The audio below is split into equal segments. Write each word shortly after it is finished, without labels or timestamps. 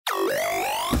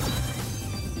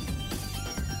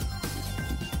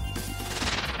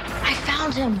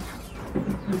found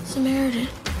him. Samaritan.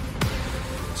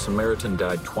 Samaritan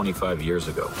died 25 years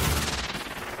ago.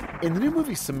 In the new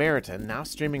movie Samaritan, now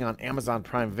streaming on Amazon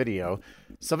Prime Video,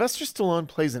 Sylvester Stallone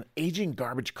plays an aging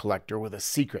garbage collector with a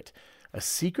secret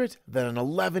that an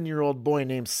 11-year-old boy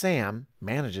named Sam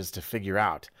manages to figure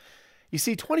out. You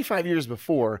see, 25 years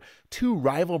before, two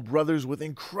rival brothers with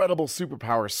incredible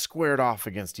superpowers squared off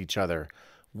against each other.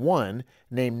 One,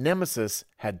 named Nemesis,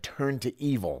 had turned to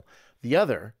evil. The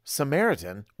other,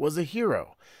 Samaritan, was a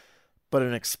hero. But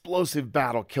an explosive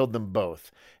battle killed them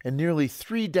both, and nearly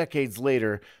 3 decades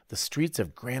later, the streets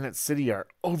of Granite City are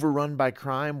overrun by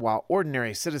crime while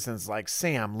ordinary citizens like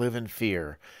Sam live in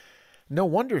fear. No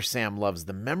wonder Sam loves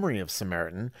the memory of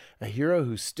Samaritan, a hero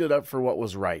who stood up for what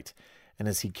was right. And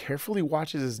as he carefully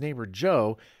watches his neighbor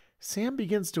Joe, Sam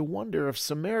begins to wonder if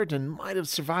Samaritan might have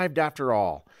survived after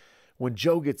all. When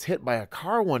Joe gets hit by a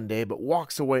car one day but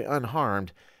walks away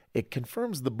unharmed, it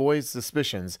confirms the boy's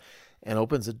suspicions and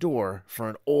opens a door for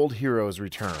an old hero's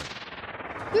return.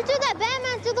 You threw that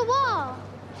Batman through the wall.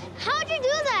 How'd you do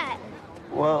that?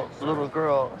 Well, little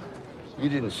girl, you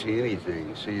didn't see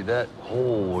anything. See, that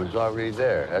hole was already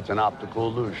there. That's an optical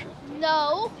illusion.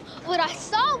 No, what I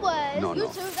saw was you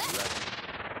threw that.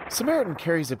 Samaritan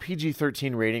carries a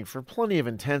PG-13 rating for plenty of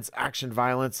intense action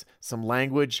violence, some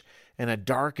language, and a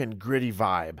dark and gritty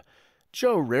vibe.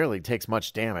 Joe rarely takes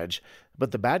much damage,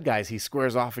 but the bad guys he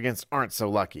squares off against aren't so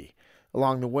lucky.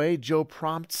 Along the way, Joe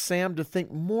prompts Sam to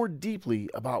think more deeply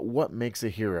about what makes a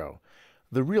hero.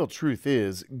 The real truth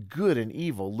is, good and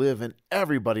evil live in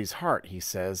everybody's heart, he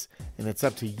says, and it's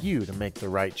up to you to make the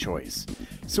right choice.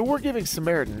 So we're giving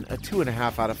Samaritan a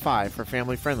 2.5 out of 5 for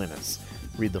family friendliness.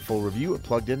 Read the full review at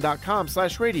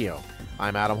pluggedin.com/radio.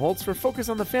 I'm Adam Holtz for Focus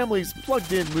on the Family's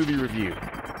Plugged In Movie Review.